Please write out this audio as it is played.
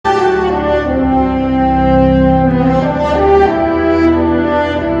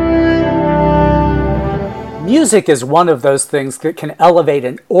music is one of those things that can elevate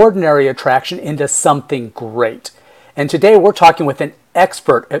an ordinary attraction into something great. And today we're talking with an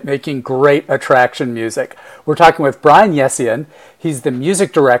expert at making great attraction music. We're talking with Brian Yessian. He's the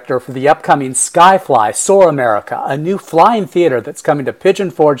music director for the upcoming Skyfly Soar America, a new flying theater that's coming to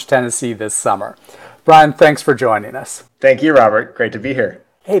Pigeon Forge, Tennessee this summer. Brian, thanks for joining us. Thank you, Robert. Great to be here.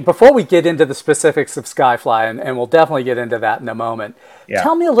 Hey, before we get into the specifics of Skyfly, and we'll definitely get into that in a moment,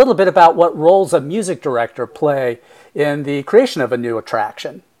 tell me a little bit about what roles a music director play in the creation of a new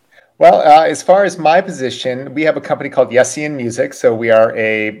attraction. Well, as far as my position, we have a company called Yessian Music. So we are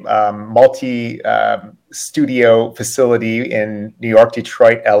a multi-studio facility in New York,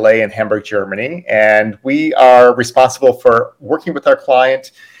 Detroit, LA, and Hamburg, Germany. And we are responsible for working with our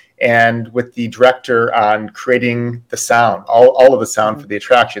client and with the director on creating the sound, all of the sound for the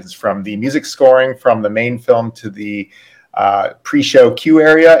attractions, from the music scoring, from the main film to the pre-show queue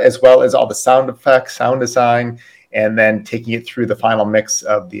area, as well as all the sound effects, sound design, and then taking it through the final mix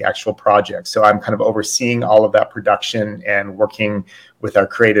of the actual project. So I'm kind of overseeing all of that production and working with our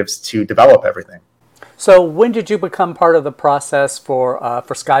creatives to develop everything. So when did you become part of the process for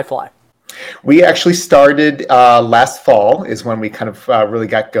Skyfly? We actually started last fall is when we kind of really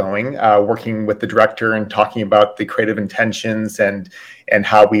got going, working with the director and talking about the creative intentions and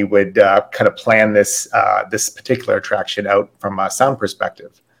how we would kind of plan this particular attraction out from a sound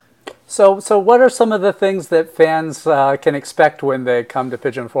perspective. So what are some of the things that fans can expect when they come to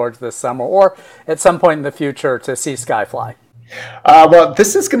Pigeon Forge this summer or at some point in the future to see Skyfly? Well,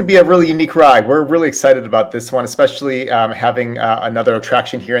 this is going to be a really unique ride. We're really excited about this one, especially having another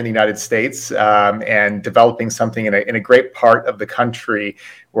attraction here in the United States and developing something in a great part of the country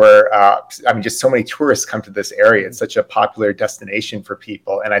where, just so many tourists come to this area. It's such a popular destination for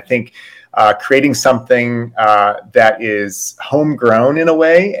people. And I think creating something that is homegrown in a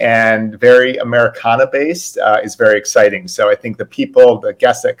way and very Americana-based is very exciting. So I think the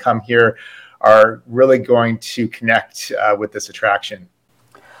guests that come here are really going to connect with this attraction.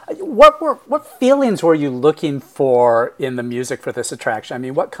 What feelings were you looking for in the music for this attraction? I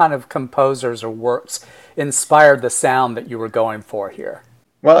mean, what kind of composers or works inspired the sound that you were going for here?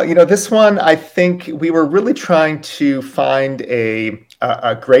 Well, this one, I think we were really trying to find a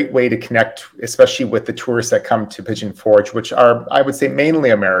great way to connect, especially with the tourists that come to Pigeon Forge, which are, I would say,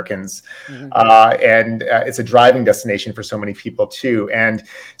 mainly Americans. And it's a driving destination for so many people too. And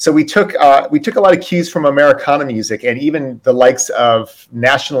so we took a lot of cues from Americana music and even the likes of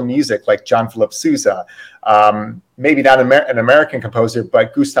national music like John Philip Sousa. Maybe not an American composer,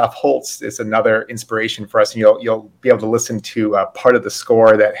 but Gustav Holst is another inspiration for us. And you'll be able to listen to part of the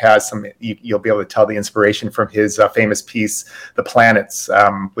score that has you'll be able to tell the inspiration from his famous piece, The Planets,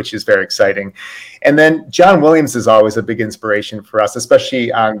 which is very exciting. And then John Williams is always a big inspiration for us,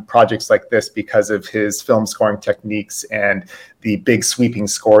 especially on projects like this because of his film scoring techniques and the big sweeping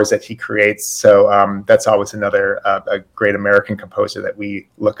scores that he creates. So that's always another a great American composer that we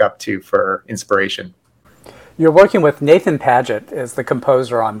look up to for inspiration. You're working with Nathan Paget as the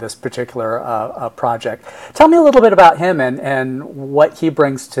composer on this particular project. Tell me a little bit about him and what he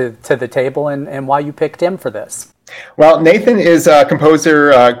brings to the table and why you picked him for this. Well, Nathan is a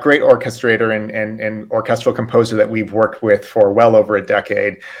composer, a great orchestrator and orchestral composer that we've worked with for well over a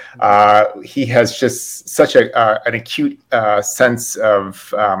decade. He has just such an acute sense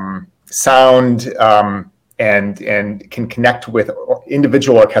of sound and can connect with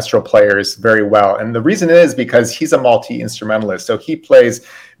individual orchestral players very well. And the reason is because he's a multi-instrumentalist. So he plays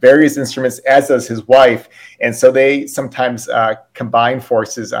various instruments, as does his wife. And so they sometimes combine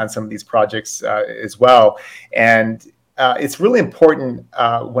forces on some of these projects as well. And it's really important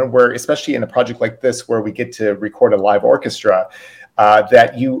when we're, especially in a project like this, where we get to record a live orchestra,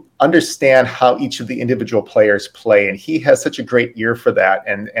 that you understand how each of the individual players play. And he has such a great ear for that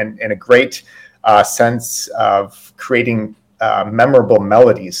and a great sense of creating memorable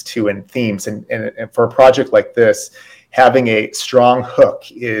melodies too and themes. And for a project like this, having a strong hook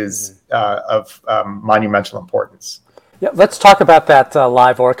is of monumental importance. Yeah, let's talk about that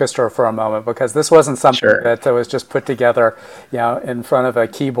live orchestra for a moment, because this wasn't something that was just put together, in front of a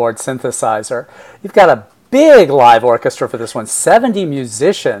keyboard synthesizer. You've got a big live orchestra for this one, 70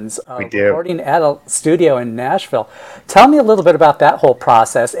 musicians recording at a studio in Nashville. Tell me a little bit about that whole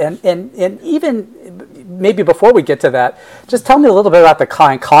process, and even maybe before we get to that, just tell me a little bit about the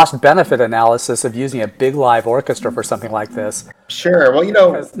cost-benefit analysis of using a big live orchestra for something like this. Sure. Well,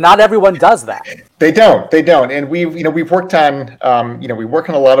 Because not everyone does that. They don't. And we've worked on, we work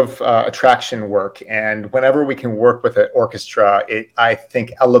on a lot of attraction work. And whenever we can work with an orchestra, it, I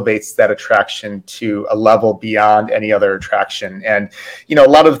think, elevates that attraction to a level beyond any other attraction. And, a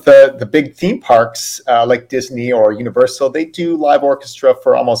lot of the big theme parks like Disney or Universal, they do live orchestra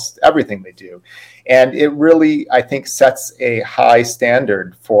for almost everything they do. And it really, I think, sets a high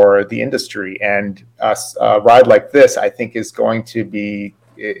standard for the industry. And a ride like this, I think, is going to be,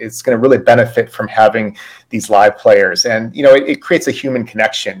 it's going to really benefit from having these live players. And, it creates a human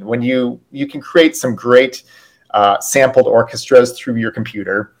connection. When you can create some great sampled orchestras through your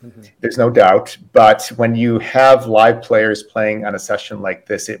computer, there's no doubt. But when you have live players playing on a session like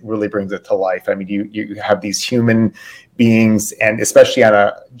this, it really brings it to life. I mean, you have these human beings, and especially on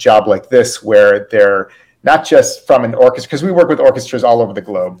a job like this, where they're not just from an orchestra, because we work with orchestras all over the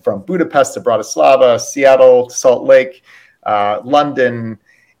globe, from Budapest to Bratislava, Seattle to Salt Lake, London.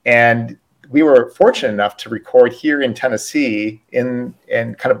 And we were fortunate enough to record here in Tennessee and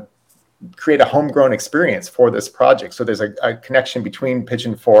kind of create a homegrown experience for this project. So there's a connection between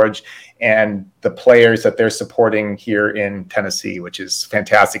Pigeon Forge and the players that they're supporting here in Tennessee, which is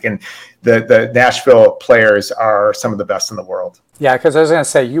fantastic. And the Nashville players are some of the best in the world. Yeah, because I was going to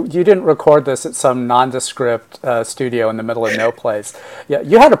say, you didn't record this at some nondescript studio in the middle of no place. Yeah,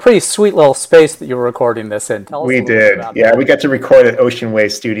 you had a pretty sweet little space that you were recording this in. Tell us we did. Yeah, we got to record at Ocean Way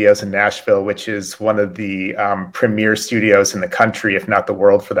Studios in Nashville, which is one of the premier studios in the country, if not the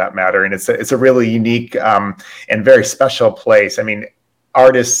world, for that matter. And it's a really unique and very special place. I mean,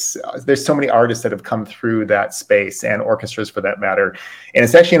 artists, there's so many artists that have come through that space, and orchestras for that matter. And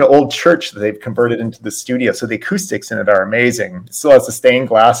it's actually an old church that they've converted into the studio. So the acoustics in it are amazing. It still has the stained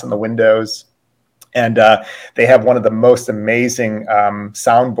glass in the windows. And they have one of the most amazing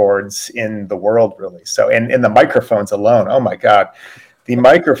soundboards in the world, really. So, and the microphones alone, oh my God. The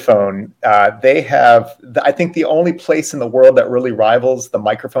microphone, they have, I think, the only place in the world that really rivals the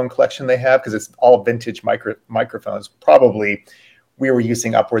microphone collection they have, because it's all vintage microphones. Probably we were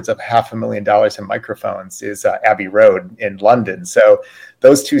using upwards of $500,000 in microphones, is Abbey Road in London. So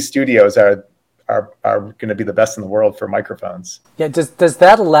those two studios are going to be the best in the world for microphones. Yeah, does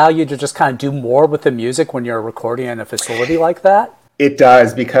that allow you to just kind of do more with the music when you're recording in a facility like that? It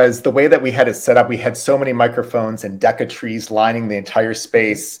does, because the way that we had it set up, we had so many microphones and deca trees lining the entire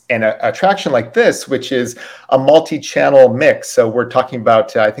space. And a attraction like this, which is a multi-channel mix. So we're talking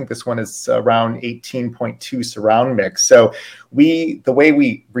about, I think this one is around 18.2 surround mix. So the way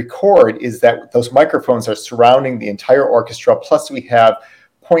we record is that those microphones are surrounding the entire orchestra. Plus we have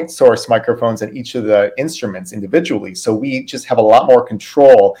point source microphones in each of the instruments individually. So we just have a lot more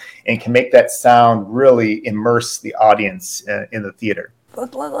control and can make that sound really immerse the audience in the theater.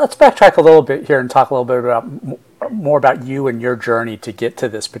 Let's backtrack a little bit here and talk a little bit about more about you and your journey to get to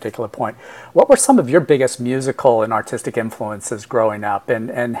this particular point. What were some of your biggest musical and artistic influences growing up,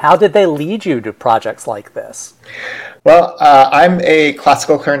 and how did they lead you to projects like this? Well, I'm a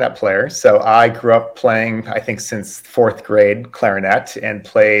classical clarinet player, so I grew up playing, I think, since fourth grade clarinet, and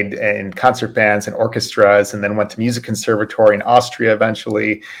played in concert bands and orchestras, and then went to music conservatory in Austria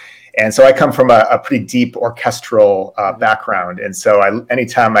eventually. And so I come from a pretty deep orchestral background. And so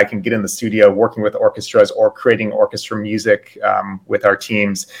anytime I can get in the studio working with orchestras or creating orchestra music with our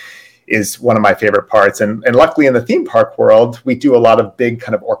teams is one of my favorite parts. And luckily in the theme park world, we do a lot of big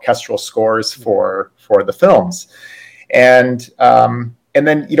kind of orchestral scores for the films. And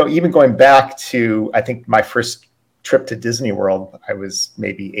then, even going back to, I think, my first trip to Disney World, I was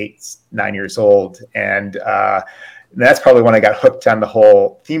maybe 8, 9 years old. And that's probably when I got hooked on the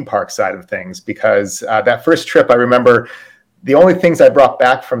whole theme park side of things, because that first trip, I remember the only things I brought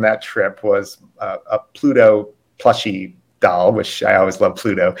back from that trip was a Pluto plushie doll, which I always love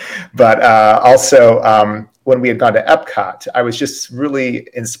Pluto. But also when we had gone to Epcot, I was just really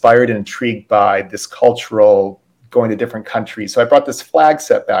inspired and intrigued by this cultural going to different countries. So I brought this flag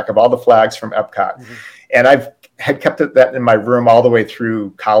set back of all the flags from Epcot. Mm-hmm. And had kept that in my room all the way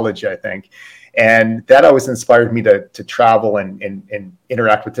through college, I think. And that always inspired me to travel and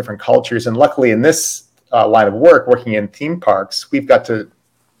interact with different cultures. And luckily in this line of work, working in theme parks, we've got to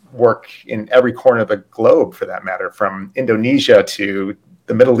work in every corner of the globe, for that matter, from Indonesia to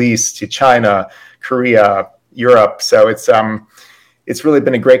the Middle East to China, Korea, Europe. So it's really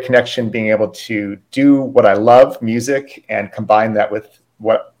been a great connection, being able to do what I love, music, and combine that with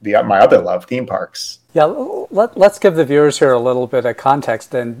what my other love, theme parks. Yeah, let's give the viewers here a little bit of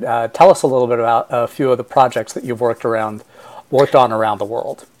context, and tell us a little bit about a few of the projects that you've worked on around the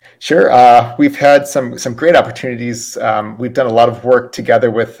world. Sure. We've had some great opportunities. We've done a lot of work together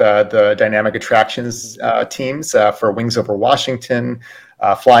with the Dynamic Attractions teams for Wings Over Washington,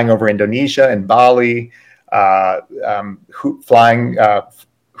 flying over Indonesia and Bali, flying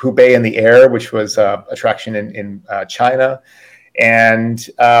Hubei in the Air, which was attraction in China. And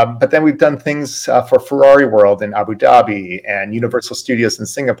but then we've done things for Ferrari World in Abu Dhabi and Universal Studios in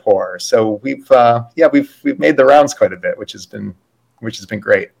Singapore. So we've made the rounds quite a bit, which has been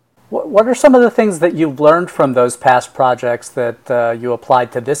great. What are some of the things that you've learned from those past projects that you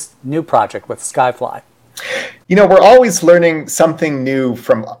applied to this new project with Skyfly? We're always learning something new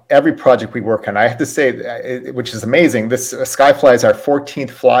from every project we work on. I have to say, which is amazing, this Skyfly is our 14th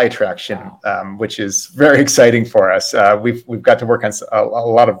fly attraction, which is very exciting for us. We've got to work on a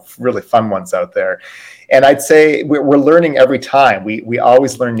lot of really fun ones out there. And I'd say we're learning every time. We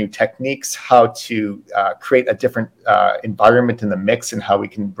always learn new techniques, how to create a different environment in the mix and how we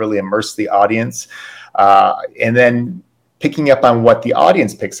can really immerse the audience. And then picking up on what the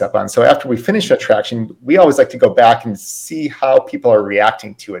audience picks up on. So after we finish an attraction, we always like to go back and see how people are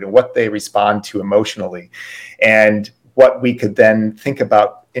reacting to it and what they respond to emotionally, and what we could then think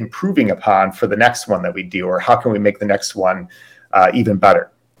about improving upon for the next one that we do, or how can we make the next one even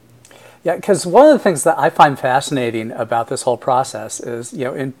better. Yeah, because one of the things that I find fascinating about this whole process is,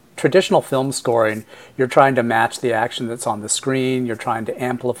 in traditional film scoring, you're trying to match the action that's on the screen, you're trying to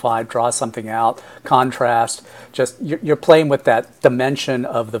amplify, draw something out, contrast, you're playing with that dimension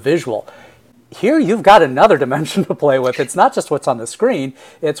of the visual. Here you've got another dimension to play with. It's not just what's on the screen,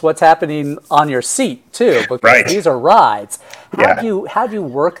 it's what's happening on your seat too, because right. These are rides. How do you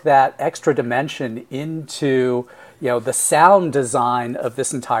work that extra dimension into the sound design of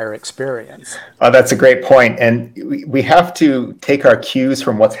this entire experience? That's a great point. And we have to take our cues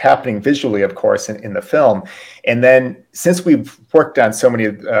from what's happening visually, of course, in the film. And then since we've worked on so many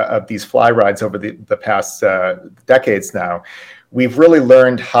of these fly rides over the past decades now, we've really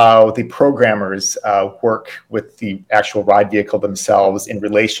learned how the programmers work with the actual ride vehicle themselves in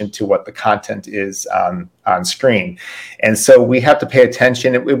relation to what the content is on screen. And so we have to pay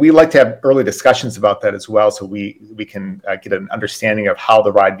attention. We like to have early discussions about that as well, so we can get an understanding of how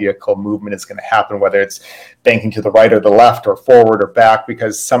the ride vehicle movement is going to happen, whether it's banking to the right or the left or forward or back,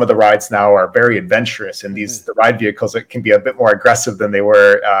 because some of the rides now are very adventurous, and the ride vehicles can be a bit more aggressive than they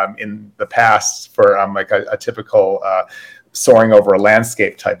were in the past for like a typical soaring over a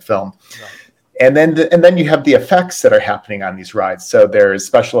landscape type film. Right. And then you have the effects that are happening on these rides. So there's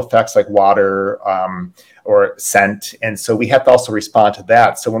special effects like water or scent. And so we have to also respond to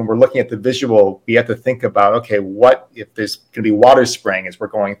that. So when we're looking at the visual, we have to think about, okay, what if there's going to be water spraying as we're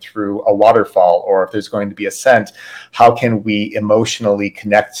going through a waterfall, or if there's going to be a scent, how can we emotionally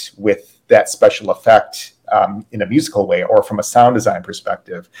connect with that special effect in a musical way or from a sound design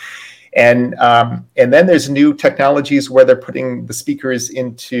perspective? And then there's new technologies where they're putting the speakers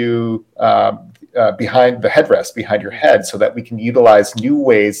into behind the headrest, behind your head, so that we can utilize new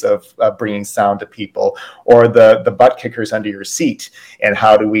ways of bringing sound to people, or the butt kickers under your seat, and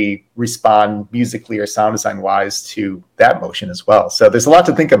how do we respond musically or sound design wise to that motion as well. So there's a lot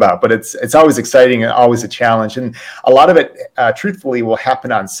to think about, but it's always exciting and always a challenge. And a lot of it, truthfully, will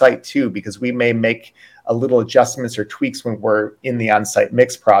happen on site too, because we may make a little adjustments or tweaks when we're in the on-site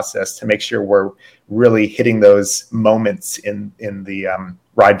mix process to make sure we're really hitting those moments in the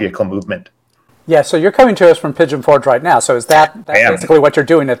ride vehicle movement. Yeah, so you're coming to us from Pigeon Forge right now. So is that basically what you're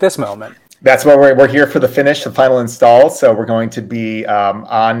doing at this moment? That's what we're here for, the final install. So we're going to be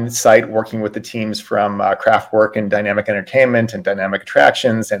on site working with the teams from Craftwork and Dynamic Entertainment and Dynamic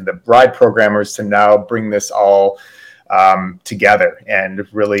Attractions and the ride programmers to now bring this all together and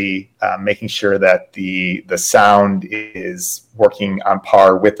really making sure that the sound is working on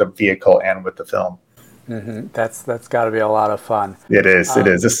par with the vehicle and with the film. Mm-hmm. That's got to be a lot of fun. It is.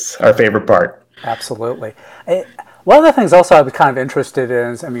 This is our favorite part. Absolutely. One of the things also I was kind of interested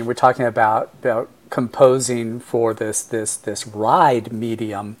in is, we're talking about composing for this ride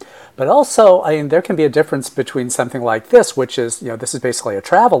medium, but also, there can be a difference between something like this, which is, this is basically a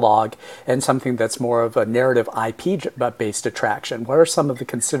travelogue, and something that's more of a narrative IP-based attraction. What are some of the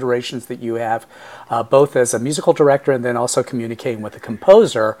considerations that you have, both as a musical director and then also communicating with the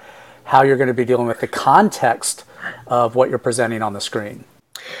composer, how you're going to be dealing with the context of what you're presenting on the screen?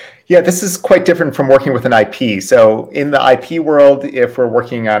 Yeah, this is quite different from working with an IP. So in the IP world, if we're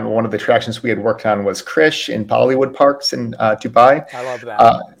working on one of the attractions we had worked on was Krish in Bollywood Parks in Dubai. I love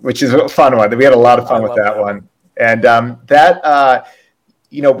that. Which is a fun one. We had a lot of fun with that one. And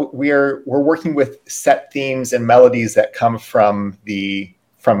we're working with set themes and melodies that come from the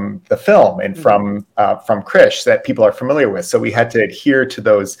the film and from Krish that people are familiar with. So we had to adhere to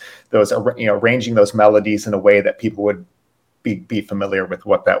those arranging those melodies in a way that people would be familiar with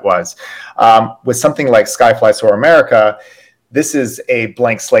what that was. With something like Skyfly Soar America, this is a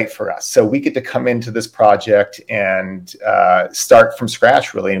blank slate for us. So we get to come into this project and start from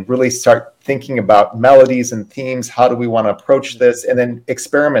scratch, really, and really start thinking about melodies and themes. How do we want to approach this? And then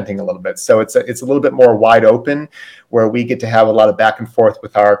experimenting a little bit. So it's a little bit more wide open, where we get to have a lot of back and forth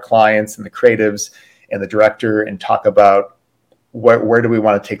with our clients and the creatives and the director and talk about where do we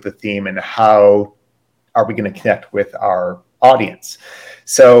want to take the theme and how are we going to connect with our audience.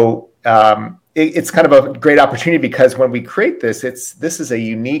 So it's kind of a great opportunity, because when we create this is a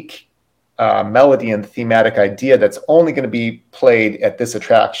unique melody and thematic idea that's only going to be played at this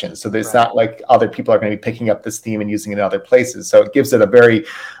attraction. So there's not like other people are going to be picking up this theme and using it in other places. So it gives it a very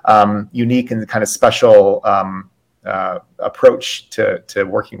unique and kind of special approach to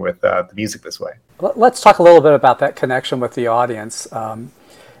working with the music this way. Let's talk a little bit about that connection with the audience.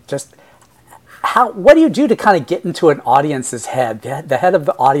 What do you do to kind of get into an audience's head, the head of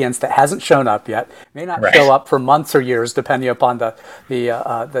the audience that hasn't shown up yet, may not show up for months or years, depending upon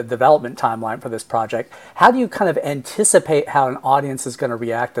the development timeline for this project? How do you kind of anticipate how an audience is going to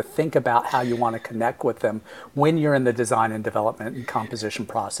react, to think about how you want to connect with them when you're in the design and development and composition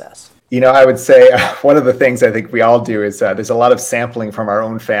process? I would say one of the things I think we all do is there's a lot of sampling from our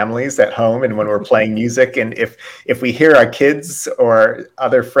own families at home and when we're playing music. And if we hear our kids or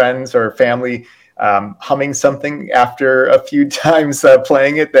other friends or family humming something after a few times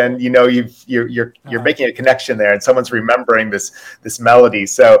playing it, then you're making a connection there, and someone's remembering this melody.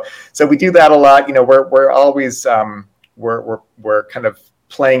 So we do that a lot. We're always we're kind of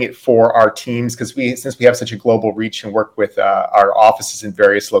playing it for our teams, because since we have such a global reach and work with our offices in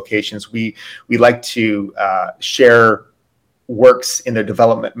various locations, we like to share works in their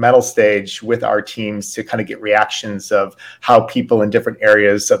developmental stage with our teams to kind of get reactions of how people in different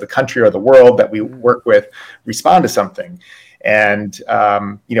areas of the country or the world that we work with respond to something. And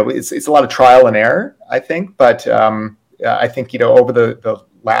it's a lot of trial and error, I think, but I think over the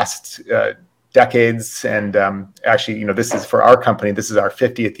last decades, and actually, this is for our company, this is our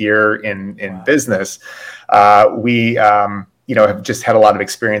 50th year in business. We have just had a lot of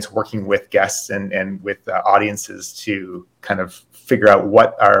experience working with guests and with audiences to kind of figure out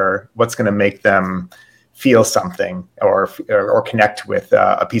what's going to make them feel something or connect with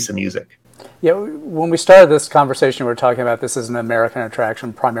a piece of music. Yeah, when we started this conversation, we were talking about this as an American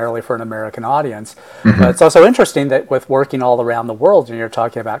attraction, primarily for an American audience. Mm-hmm. But it's also interesting that with working all around the world, and you're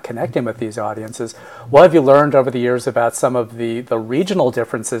talking about connecting with these audiences, what have you learned over the years about some of the regional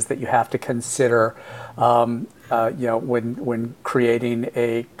differences that you have to consider when creating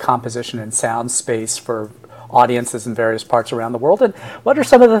a composition and sound space for audiences in various parts around the world? And what are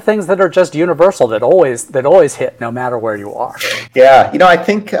some of the things that are just universal, that always hit no matter where you are? Yeah, I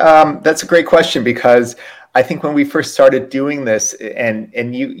think that's a great question, because I think when we first started doing this,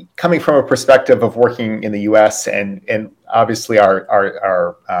 and you coming from a perspective of working in the US, and obviously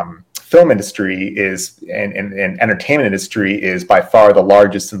our film industry is and entertainment industry is by far the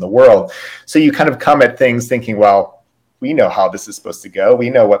largest in the world. So you kind of come at things thinking, well, we know how this is supposed to go.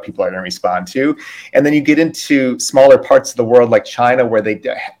 We know what people are going to respond to. And then you get into smaller parts of the world like China, where they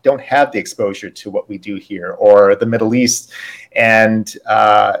don't have the exposure to what we do here, or the Middle East. And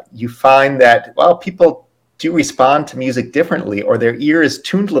you find that, well, people do respond to music differently, or their ear is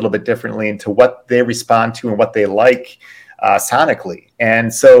tuned a little bit differently into what they respond to and what they like sonically.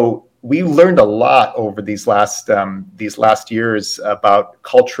 And so we learned a lot over these last years about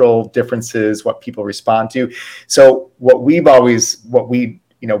cultural differences, what people respond to. So we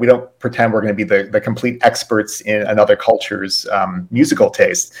don't pretend we're going to be the complete experts in another culture's musical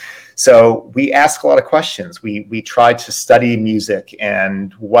taste. So we ask a lot of questions. We try to study music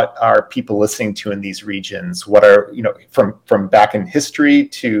and what are people listening to in these regions, what are, from back in history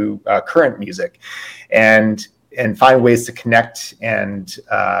to current music, and find ways to connect and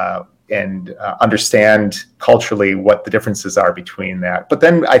understand culturally what the differences are between that. But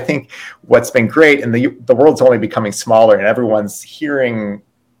then I think what's been great, and the world's only becoming smaller, and everyone's hearing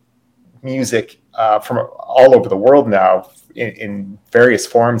music from all over the world now in various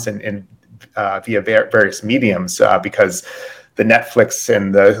forms and via various mediums, because the Netflix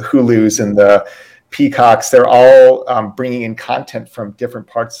and the Hulus and the Peacocks, they're all bringing in content from different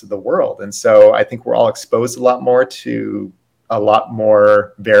parts of the world. And so I think we're all exposed a lot more to a lot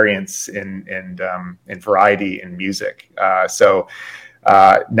more variance in variety in music. So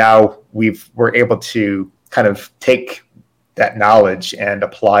now we're able to kind of take that knowledge and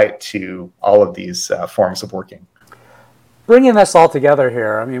apply it to all of these forms of working. bringing this all together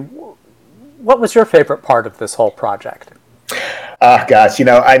here, I mean, what was your favorite part of this whole project? Oh gosh,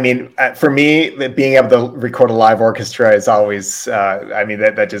 I mean, for me, being able to record a live orchestra is always, I mean,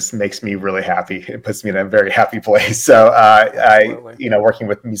 that just makes me really happy. It puts me in a very happy place. So, working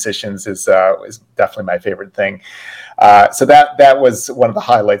with musicians is definitely my favorite thing. So that was one of the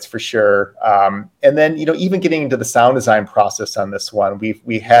highlights for sure. And then, even getting into the sound design process on this one,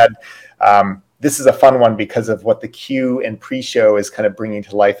 we had. This is a fun one because of what the cue and pre-show is kind of bringing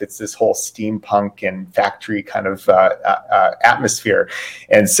to life. It's this whole steampunk and factory kind of atmosphere.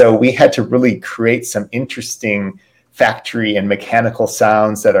 And so we had to really create some interesting factory and mechanical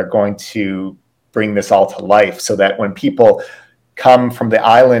sounds that are going to bring this all to life, so that when people come from the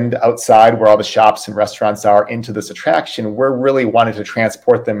island outside where all the shops and restaurants are into this attraction, we're really wanting to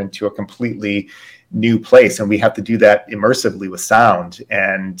transport them into a completely new place, and we have to do that immersively with sound.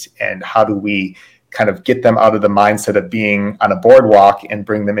 And how do we kind of get them out of the mindset of being on a boardwalk and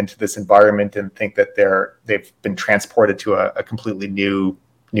bring them into this environment and think that they've been transported to a completely new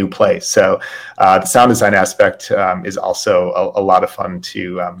place. So the sound design aspect is also a lot of fun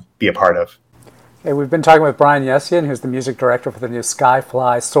to be a part of. Hey, we've been talking with Brian Yessian, who's the music director for the new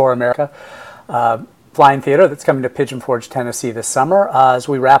Skyfly Soar America Flying Theater that's coming to Pigeon Forge, Tennessee this summer. As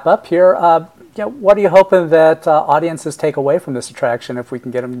we wrap up here, what are you hoping that audiences take away from this attraction if we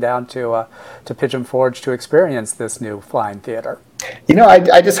can get them down to Pigeon Forge to experience this new flying theater?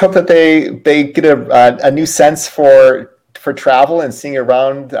 I just hope that they get a new sense for travel and seeing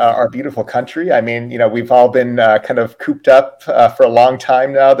around our beautiful country. I mean, we've all been kind of cooped up for a long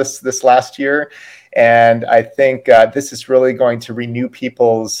time now this last year. And I think this is really going to renew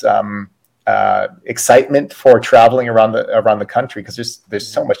people's excitement for traveling around the country, because there's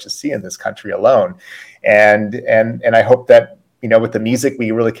so much to see in this country alone. And I hope that, with the music, we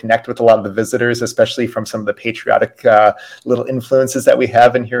really connect with a lot of the visitors, especially from some of the patriotic little influences that we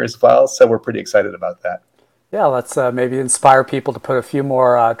have in here as well. So we're pretty excited about that. Yeah, let's maybe inspire people to put a few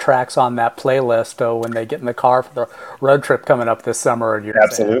more tracks on that playlist when they get in the car for the road trip coming up this summer.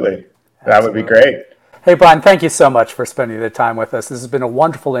 Absolutely. That would be great. Hey, Brian, thank you so much for spending the time with us. This has been a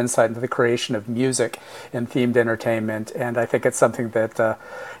wonderful insight into the creation of music and themed entertainment, and I think it's something that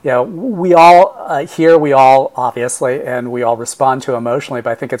we all hear, we all obviously, and we all respond to emotionally, but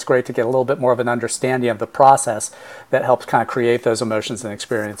I think it's great to get a little bit more of an understanding of the process that helps kind of create those emotions and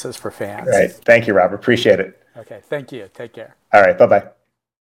experiences for fans. Right. Thank you, Robert. Appreciate it. Okay, thank you. Take care. All right, bye-bye.